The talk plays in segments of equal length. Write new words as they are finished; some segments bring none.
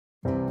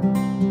So,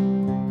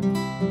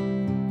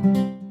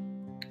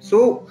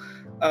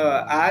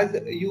 as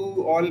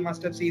you all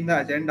must have seen the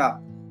agenda,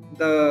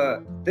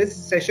 this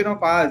session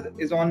of ours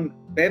is on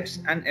BEPS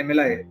and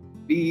MLI,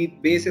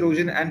 base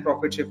erosion and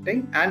profit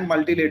shifting, and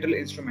multilateral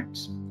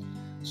instruments.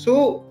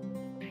 So,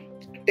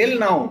 till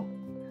now,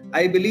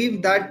 I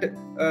believe that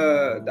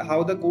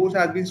how the course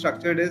has been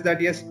structured is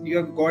that yes, you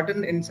have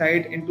gotten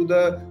insight into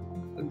the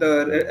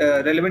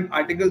relevant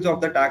articles of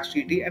the tax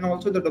treaty and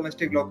also the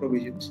domestic law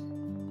provisions.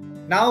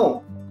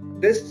 Now,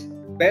 this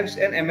BEPS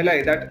and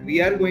MLI that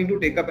we are going to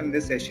take up in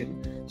this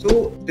session.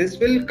 So this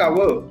will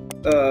cover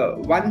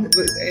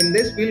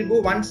we'll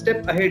go one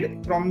step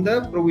ahead from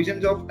the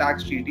provisions of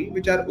tax treaty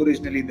which are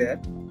originally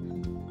there.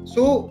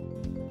 So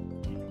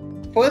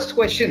first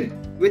question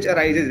which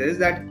arises is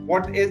that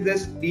what is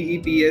this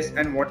BEPS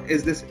and what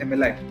is this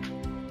MLI?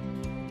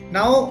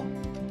 Now,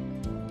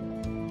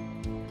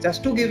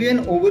 just to give you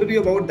an overview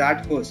about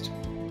that first.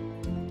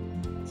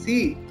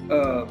 See,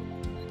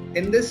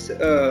 in this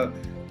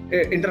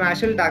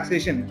international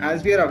taxation,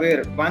 as we are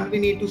aware, one, we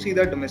need to see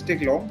the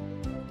domestic law.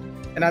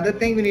 Another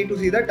thing, we need to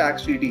see the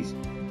tax treaties.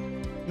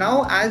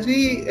 Now, as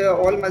we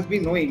all must be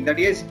knowing that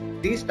yes,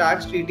 these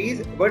tax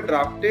treaties were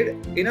drafted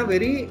in a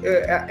very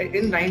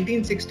in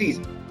 1960s.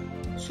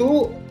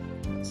 So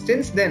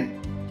since then,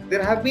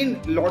 there have been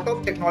a lot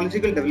of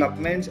technological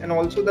developments and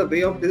also the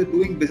way of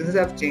doing business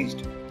have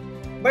changed.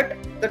 But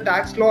the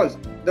tax laws,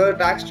 the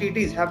tax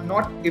treaties have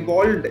not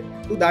evolved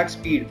to that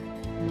speed.